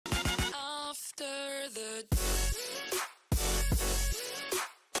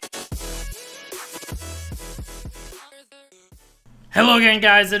Hello again,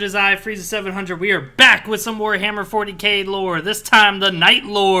 guys. It is I, Frieza700. We are back with some Warhammer 40K lore. This time, the Night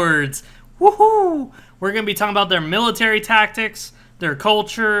Lords. Woohoo! We're going to be talking about their military tactics, their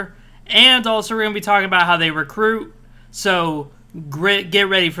culture, and also we're going to be talking about how they recruit. So, get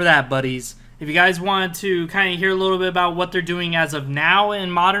ready for that, buddies. If you guys want to kind of hear a little bit about what they're doing as of now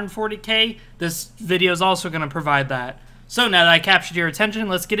in modern 40K, this video is also going to provide that. So, now that I captured your attention,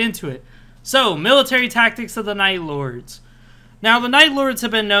 let's get into it. So, military tactics of the Night Lords. Now, the Night Lords have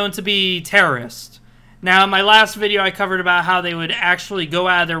been known to be terrorists. Now, in my last video, I covered about how they would actually go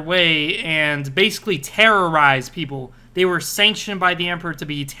out of their way and basically terrorize people. They were sanctioned by the Emperor to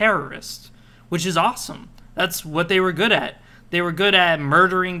be terrorists, which is awesome. That's what they were good at. They were good at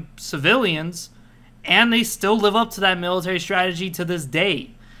murdering civilians, and they still live up to that military strategy to this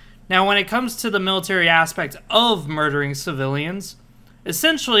day. Now, when it comes to the military aspect of murdering civilians,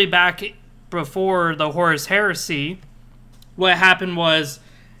 essentially back before the Horus Heresy, what happened was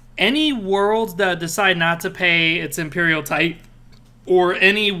any world that decided not to pay its imperial tithe, or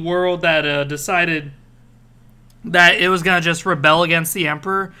any world that decided that it was going to just rebel against the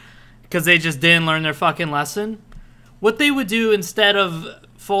emperor because they just didn't learn their fucking lesson, what they would do instead of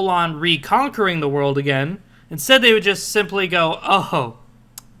full-on reconquering the world again, instead they would just simply go, oh,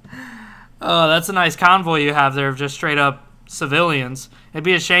 that's a nice convoy you have there of just straight-up civilians. It'd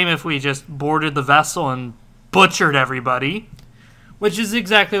be a shame if we just boarded the vessel and butchered everybody, which is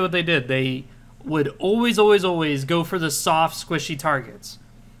exactly what they did. They would always go for the soft, squishy targets.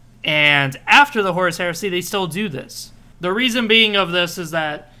 And after the Horus Heresy, they still do this. The reason being of this is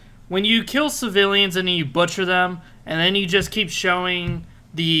that when you kill civilians and you butcher them, and then you just keep showing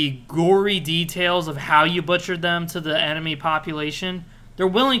the gory details of how you butchered them to the enemy population, they're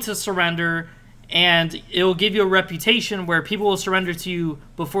willing to surrender, and it'll give you a reputation where people will surrender to you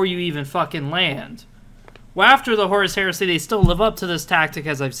before you even fucking land. Well, after the Horus Heresy, they still live up to this tactic,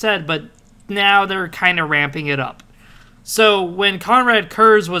 as I've said, but now they're kind of ramping it up. So, when Conrad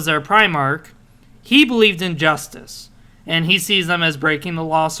Kurz was their Primarch, he believed in justice, and he sees them as breaking the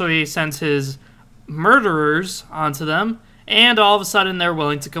law, so he sends his murderers onto them, and all of a sudden they're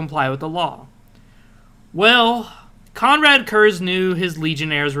willing to comply with the law. Well, Conrad Kurz knew his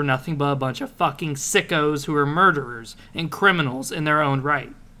legionnaires were nothing but a bunch of fucking sickos who were murderers and criminals in their own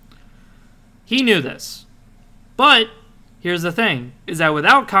right. He knew this. But, here's the thing, is that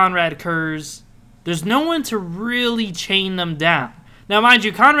without Conrad Kurz, there's no one to really chain them down. Now, mind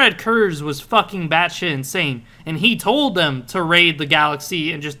you, Conrad Kurz was fucking batshit insane, and he told them to raid the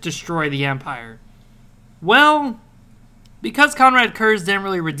galaxy and just destroy the Empire. Well, because Conrad Kurz didn't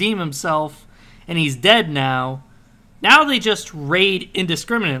really redeem himself, and he's dead now they just raid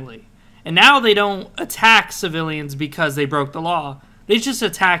indiscriminately. And now they don't attack civilians because they broke the law. They just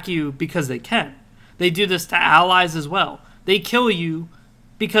attack you because they can. They do this to allies as well. They kill you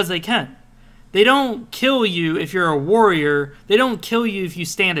because they can. They don't kill you if you're a warrior. They don't kill you if you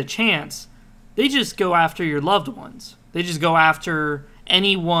stand a chance. They just go after your loved ones. They just go after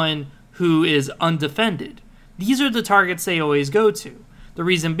anyone who is undefended. These are the targets they always go to. The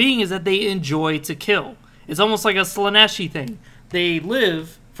reason being is that they enjoy to kill. It's almost like a Slaneshi thing. They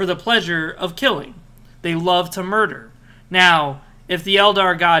live for the pleasure of killing. They love to murder. Now, if the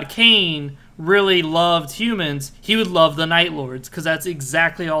Eldar god Cain really loved humans, he would love the Night Lords, because that's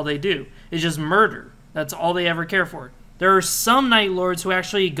exactly all they do. It's just murder. That's all they ever care for. There are some Night Lords who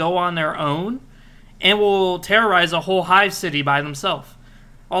actually go on their own and will terrorize a whole hive city by themselves.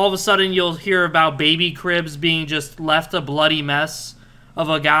 All of a sudden, you'll hear about baby cribs being just left a bloody mess of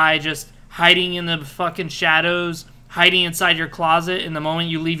a guy just hiding in the fucking shadows, hiding inside your closet, and the moment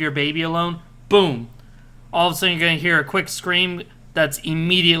you leave your baby alone, boom. All of a sudden, you're going to hear a quick scream that's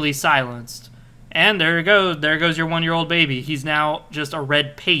immediately silenced. And there you go. There goes your 1-year-old baby. He's now just a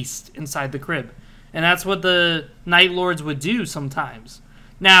red paste inside the crib. And that's what the Night Lords would do sometimes.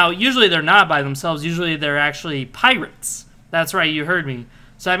 Now, usually they're not by themselves. Usually they're actually pirates. That's right, you heard me.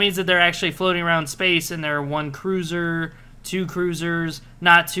 So that means that they're actually floating around space and they're 1 cruiser, 2 cruisers,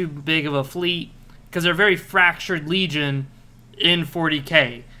 not too big of a fleet, because they're a very fractured legion in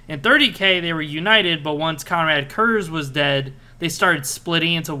 40K. In 30K, they were united, but once Conrad Kurz was dead, they started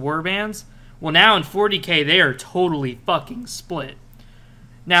splitting into warbands. Well, now in 40K, they are totally fucking split.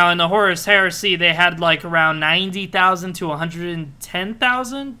 Now, in the Horus Heresy, they had like around 90,000 to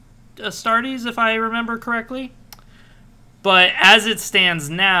 110,000 Astartes, if I remember correctly. But as it stands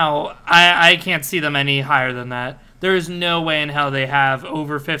now, I can't see them any higher than that. There is no way in hell they have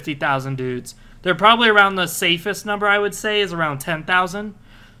over 50,000 dudes. They're probably around the safest number, I would say, is around 10,000.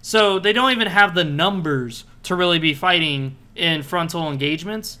 So they don't even have the numbers to really be fighting in frontal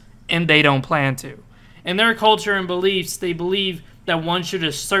engagements, and they don't plan to. In their culture and beliefs, they believe that one should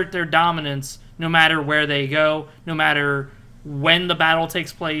assert their dominance no matter where they go, no matter when the battle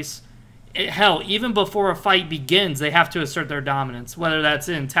takes place. Hell, even before a fight begins, they have to assert their dominance, whether that's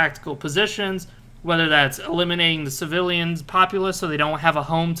in tactical positions, whether that's eliminating the civilians populace so they don't have a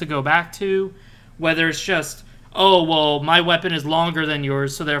home to go back to, whether it's just, oh, well, my weapon is longer than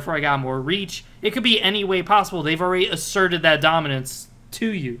yours, so therefore I got more reach. It could be any way possible. They've already asserted that dominance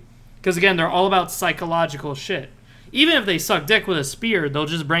to you. Because, again, they're all about psychological shit. Even if they suck dick with a spear, they'll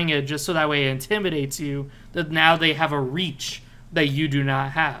just bring it just so that way it intimidates you, that now they have a reach that you do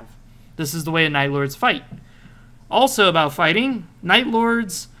not have. This is the way Night Lords fight. Also about fighting, Night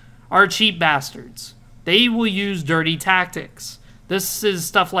Lords are cheap bastards. They will use dirty tactics. This is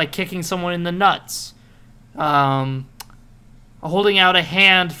stuff like kicking someone in the nuts, holding out a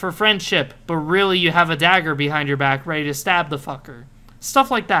hand for friendship, but really you have a dagger behind your back ready to stab the fucker.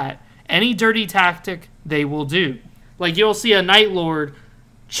 Stuff like that. Any dirty tactic, they will do. Like, you'll see a Night Lord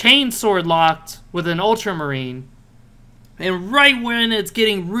chainsword locked with an Ultramarine, and right when it's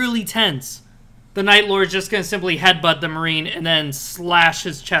getting really tense, the Night Lord's just going to simply headbutt the Marine and then slash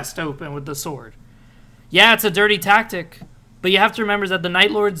his chest open with the sword. Yeah, it's a dirty tactic, but you have to remember that the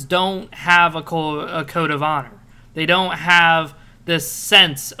Night Lords don't have a code of honor. They don't have this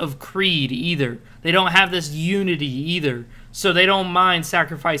sense of creed either. They don't have this unity either. So they don't mind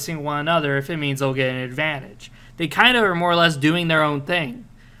sacrificing one another if it means they'll get an advantage. They kind of are more or less doing their own thing.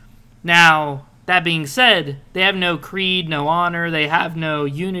 Now, that being said, they have no creed, no honor, they have no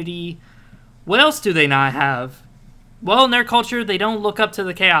unity. What else do they not have? Well, in their culture, they don't look up to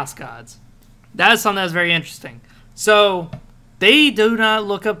the Chaos Gods. That is something that's very interesting. So, they do not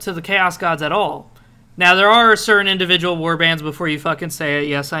look up to the Chaos Gods at all. Now, there are certain individual warbands, before you fucking say it,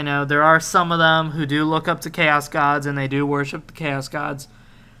 yes, I know, there are some of them who do look up to Chaos Gods and they do worship the Chaos Gods.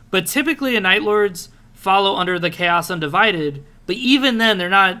 But typically, the Night Lords follow under the Chaos Undivided, but even then, they're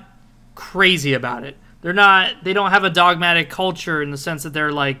not crazy about it. They don't have a dogmatic culture in the sense that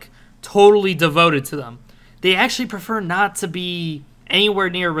they're like totally devoted to them. They actually prefer not to be anywhere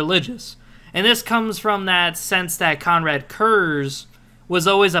near religious. And this comes from that sense that Conrad Kurz was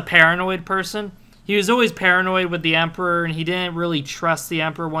always a paranoid person. He was always paranoid with the Emperor, and he didn't really trust the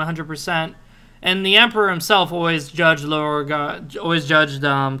Emperor 100%. And the Emperor himself always judged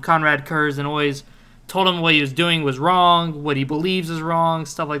Conrad Kurz and always told him what he was doing was wrong, what he believes is wrong,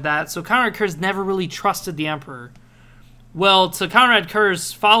 stuff like that. So Conrad Kurz never really trusted the Emperor. Well, to Conrad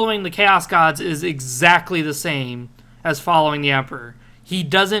Kurz, following the Chaos Gods is exactly the same as following the Emperor. He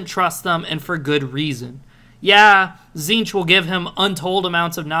doesn't trust them, and for good reason. Yeah, Tzeentch will give him untold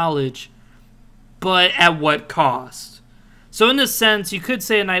amounts of knowledge, but at what cost? So in this sense, you could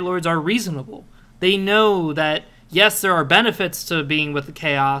say the Night Lords are reasonable. They know that, yes, there are benefits to being with the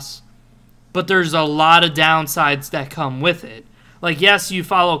Chaos, but there's a lot of downsides that come with it. Like, yes, you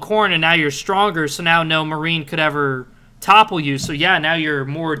follow Khorne and now you're stronger, so now no Marine could ever topple you. So yeah, now you're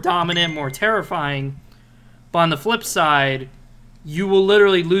more dominant, more terrifying. But on the flip side, you will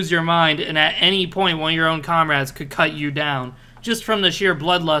literally lose your mind, and at any point one of your own comrades could cut you down, just from the sheer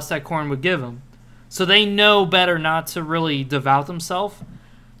bloodlust that Khorne would give them. So they know better not to really devout themselves.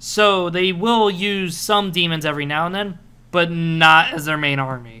 So they will use some demons every now and then, but not as their main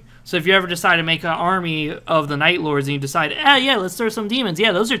army. So if you ever decide to make an army of the Night Lords and you decide, yeah, let's throw some demons.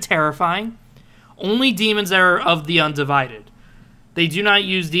 Yeah, those are terrifying. Only demons that are of the Undivided. They do not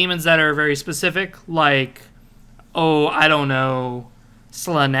use demons that are very specific, like, oh, I don't know,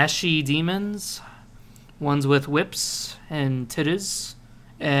 Slaaneshi demons. Ones with whips and titties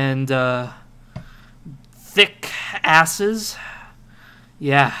and thick asses.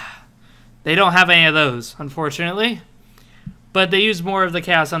 Yeah, they don't have any of those, unfortunately. But they use more of the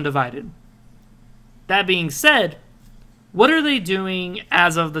Chaos Undivided. That being said, what are they doing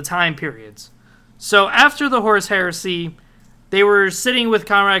as of the time periods? So after the Horus Heresy, they were sitting with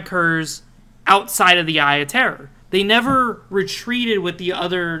Conrad Kurz outside of the Eye of Terror. They never retreated with the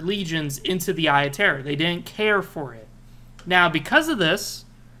other legions into the Eye of Terror. They didn't care for it. Now, because of this,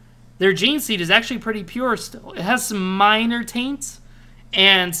 their gene seed is actually pretty pure still. It has some minor taints.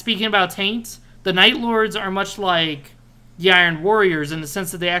 And speaking about taints, the Night Lords are much like the Iron Warriors in the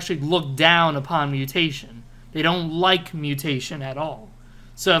sense that they actually look down upon mutation. They don't like mutation at all.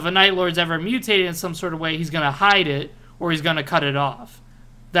 So if a Night Lord's ever mutated in some sort of way, he's going to hide it or he's going to cut it off.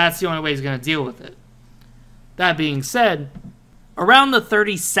 That's the only way he's going to deal with it. That being said, around the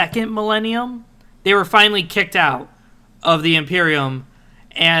 32nd millennium, they were finally kicked out of the Imperium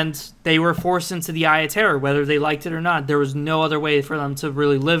and they were forced into the Eye of Terror, whether they liked it or not. There was no other way for them to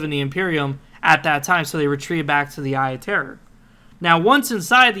really live in the Imperium at that time, so they retreated back to the Eye of Terror. Now, once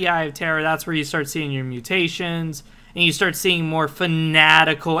inside the Eye of Terror, that's where you start seeing your mutations and you start seeing more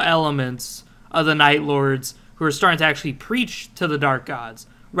fanatical elements of the Night Lords who are starting to actually preach to the Dark Gods,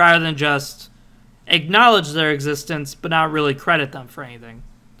 rather than just acknowledge their existence but not really credit them for anything.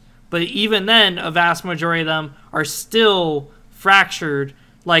 But even then, a vast majority of them are still fractured.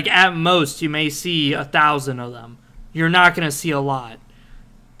 Like, at most, you may see 1,000 of them. You're not going to see a lot.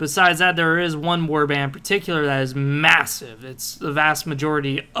 Besides that, there is one warband in particular that is massive. It's the vast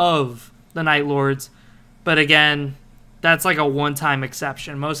majority of the Night Lords. But again, that's like a one-time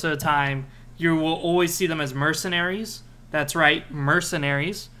exception. Most of the time, you will always see them as mercenaries. That's right,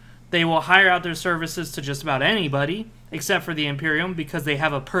 mercenaries. They will hire out their services to just about anybody, except for the Imperium, because they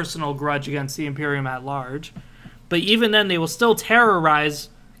have a personal grudge against the Imperium at large. But even then, they will still terrorize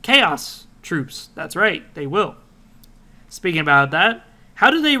Chaos troops. That's right, they will. Speaking about that,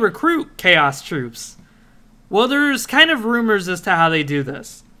 how do they recruit Chaos troops? Well, there's kind of rumors as to how they do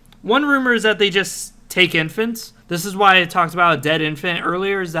this. One rumor is that they just take infants. This is why I talked about a dead infant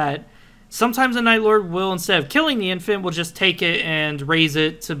earlier, is that sometimes a Night Lord will, instead of killing the infant, will just take it and raise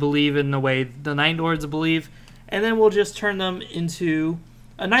it to believe in the way the Night Lords believe, and then we'll just turn them into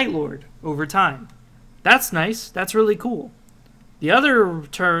a Night Lord over time. That's nice. That's really cool. The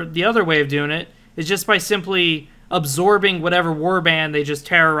other way of doing it is just by simply absorbing whatever warband they just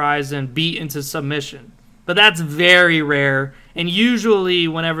terrorized and beat into submission. But that's very rare, and usually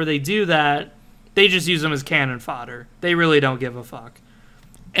whenever they do that, they just use them as cannon fodder. They really don't give a fuck.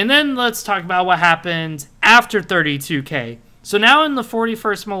 And then let's talk about what happened after 32K. So now in the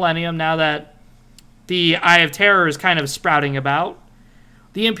 41st millennium, now that the Eye of Terror is kind of sprouting about,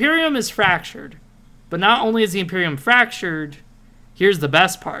 the Imperium is fractured. But not only is the Imperium fractured, here's the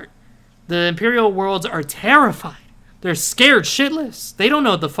best part. The Imperial worlds are terrified. They're scared shitless. They don't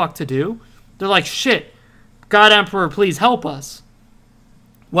know what the fuck to do. They're like, shit, God Emperor, please help us.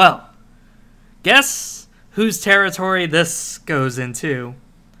 Well, guess whose territory this goes into?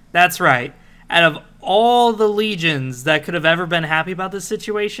 That's right. Out of all the legions that could have ever been happy about this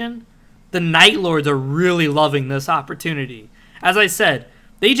situation, the Night Lords are really loving this opportunity. As I said,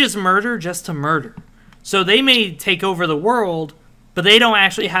 they just murder just to murder. So they may take over the world, but they don't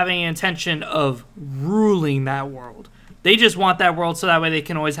actually have any intention of ruling that world. They just want that world so that way they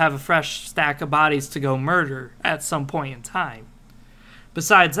can always have a fresh stack of bodies to go murder at some point in time.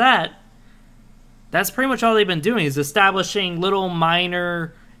 Besides that, that's pretty much all they've been doing, is establishing little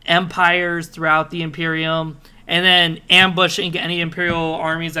minor empires throughout the Imperium, and then ambushing any Imperial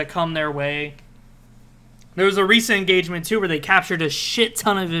armies that come their way. There was a recent engagement, too, where they captured a shit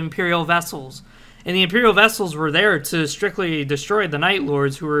ton of Imperial vessels. And the Imperial vessels were there to strictly destroy the Night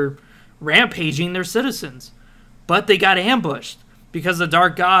Lords who were rampaging their citizens. But they got ambushed because the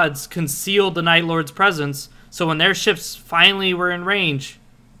Dark Gods concealed the Night Lords' presence, so when their ships finally were in range,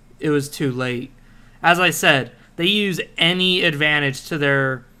 it was too late. As I said, they use any advantage to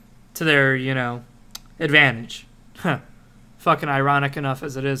their advantage. Fucking ironic enough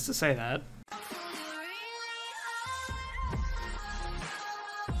as it is to say that.